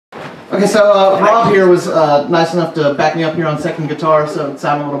Okay, so Rob here was nice enough to back me up here on second guitar, so it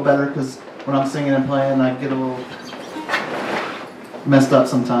sounded a little better, because when I'm singing and playing, I get a little messed up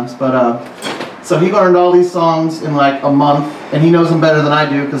sometimes. But so he learned all these songs in like a month, and he knows them better than I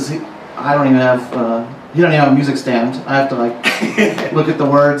do, because I don't even have he don't even have a music stand. I have to like look at the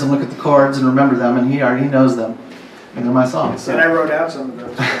words and look at the chords and remember them, and he already knows them, and they're my songs. So. And I wrote out some of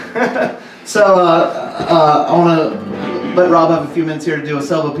those. So I want to let Rob have a few minutes here to do a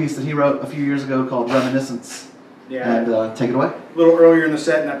solo piece that he wrote a few years ago called Reminiscence. Yeah. And take it away. A little earlier in the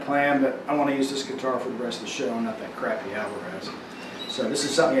set than I planned, but I want to use this guitar for the rest of the show, not that crappy Alvarez. So this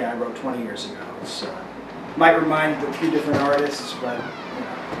is something I wrote 20 years ago. It's might remind a few different artists, but you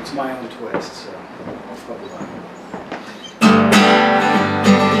know, it's my own twist. So I'll probably like it.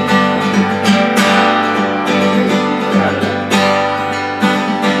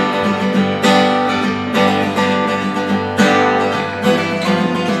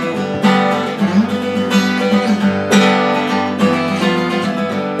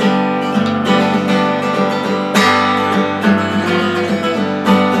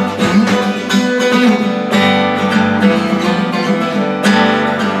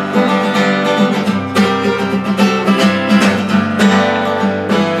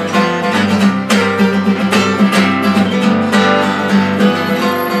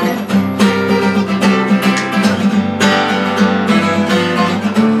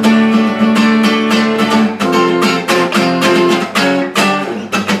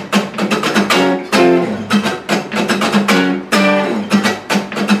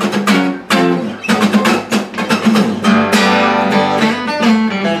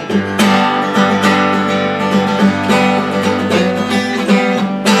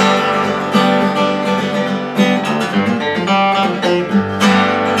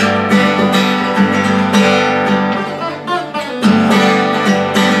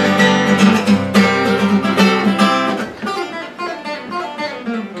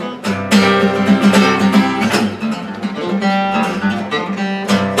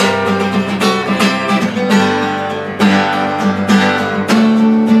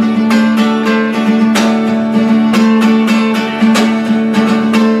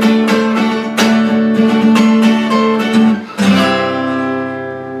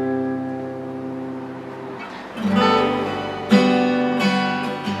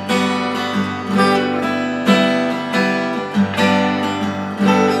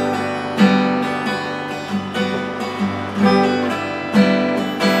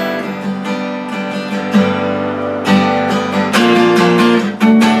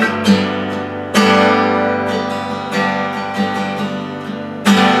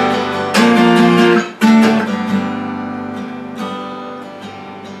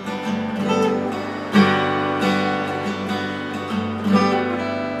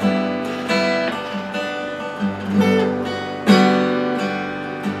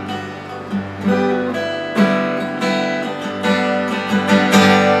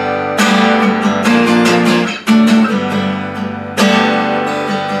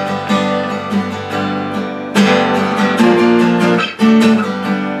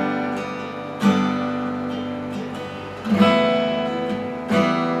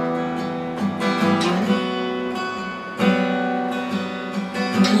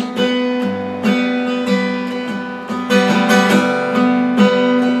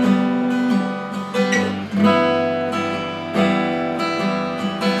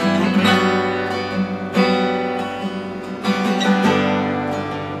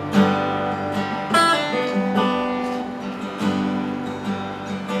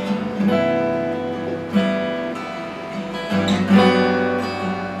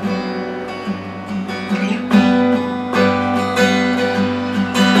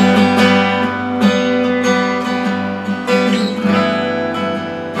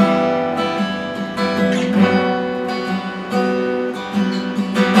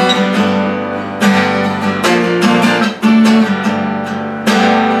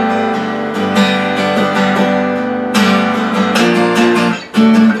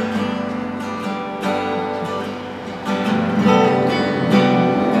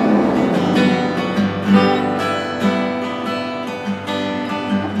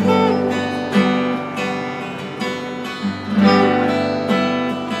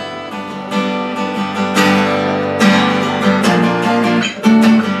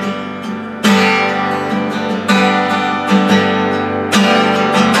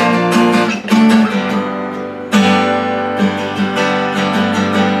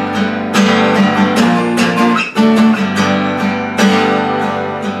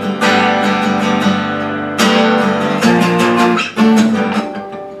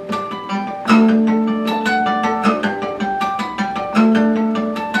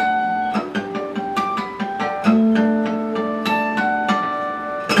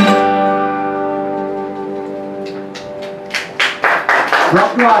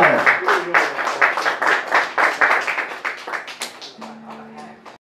 From Dwyer.